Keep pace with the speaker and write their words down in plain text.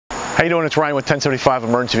How you doing? It's Ryan with 1075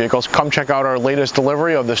 Emergency Vehicles. Come check out our latest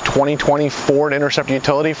delivery of this 2020 Ford Interceptor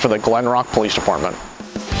Utility for the Glen Rock Police Department.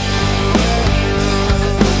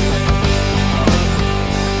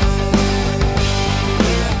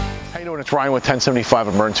 It's Ryan with 1075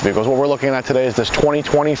 Emergency Vehicles. What we're looking at today is this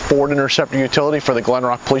 2020 Ford Interceptor Utility for the Glen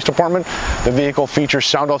Rock Police Department. The vehicle features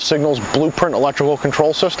Sound Off Signal's Blueprint electrical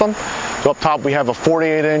control system. So up top we have a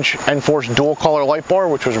 48-inch Enforce dual color light bar,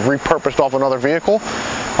 which was repurposed off another vehicle.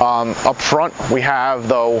 Up front we have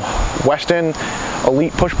the Weston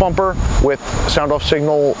Elite push bumper with Sound Off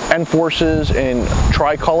Signal Enforces in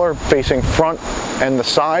tricolor facing front and the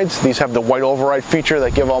sides. These have the white override feature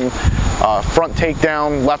that give them front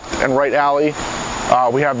takedown, left and right alley.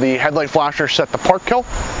 We have the headlight flasher set to park kill.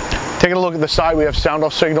 Taking a look at the side, we have Sound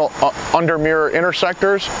Off Signal under mirror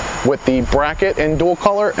intersectors with the bracket in dual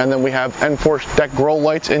color, and then we have Enforce deck grille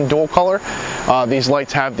lights in dual color. These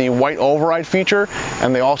lights have the white override feature,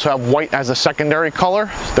 and they also have white as a secondary color.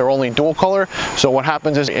 They're only dual color, so what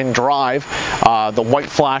happens is in drive, the white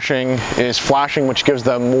flashing is flashing, which gives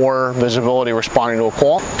them more visibility responding to a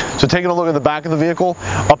call. So taking a look at the back of the vehicle,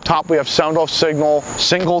 up top we have Sound Off Signal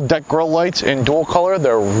single deck grille lights in dual color.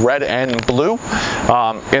 They're red and blue.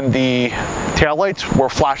 In the tail lights, we're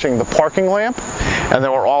flashing the parking lamp, and then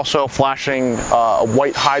we're also flashing a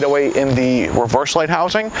white hideaway in the reverse light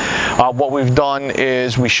housing. What we've done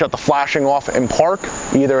is we shut the flashing off in park,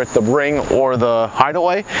 either at the ring or the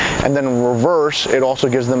hideaway, and then in reverse, it also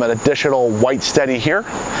gives them an additional white steady here.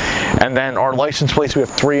 And then our license plates, we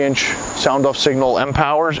have 3-inch Sound Off Signal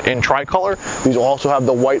M-Powers in tricolor. These also have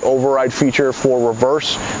the white override feature for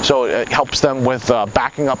reverse, so it helps them with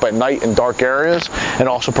backing up at night in dark areas, and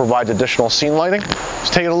also provides additional scene lighting.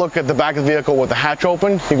 Just taking a look at the back of the vehicle with the hatch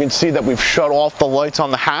open, you can see that we've shut off the lights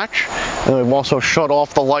on the hatch, and we've also shut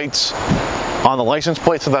off the lights on the license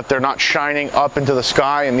plate so that they're not shining up into the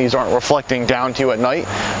sky and these aren't reflecting down to you at night.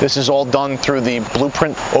 This is all done through the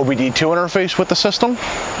Blueprint OBD2 interface with the system.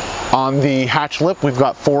 On the hatch lip, we've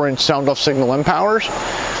got 4-inch Sound Off Signal M-Powers.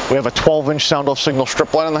 We have a 12-inch Sound Off Signal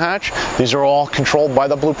strip light on the hatch. These are all controlled by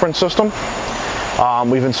the Blueprint system.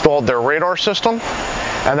 We've installed their radar system.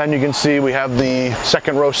 And then you can see we have the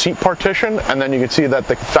second row seat partition, and then you can see that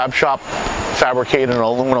the fab shop fabricated an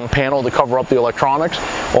aluminum panel to cover up the electronics.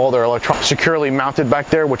 All their electronics securely mounted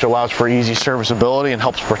back there, which allows for easy serviceability and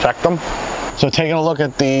helps protect them. So taking a look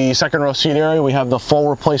at the second row seat area, we have the full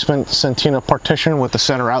replacement Centina partition with the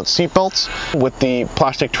center out seat belts. With the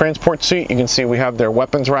plastic transport seat, you can see we have their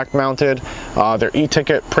weapons rack mounted, their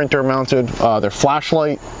e-ticket printer mounted, their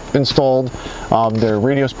flashlight installed, their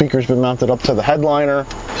radio speakers been mounted up to the headliner.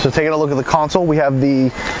 So taking a look at the console, we have the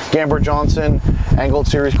Gamber Johnson Angled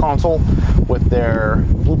Series console with their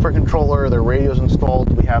Blueprint controller, their radios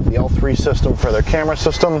installed. We have the L3 system for their camera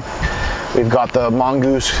system. We've got the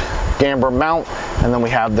Mongoose Gamber mount, and then we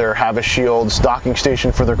have their Havas Shields docking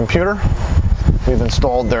station for their computer. We've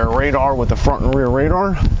installed their radar with the front and rear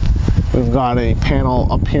radar. We've got a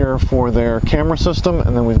panel up here for their camera system,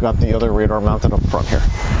 and then we've got the other radar mounted up front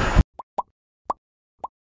here.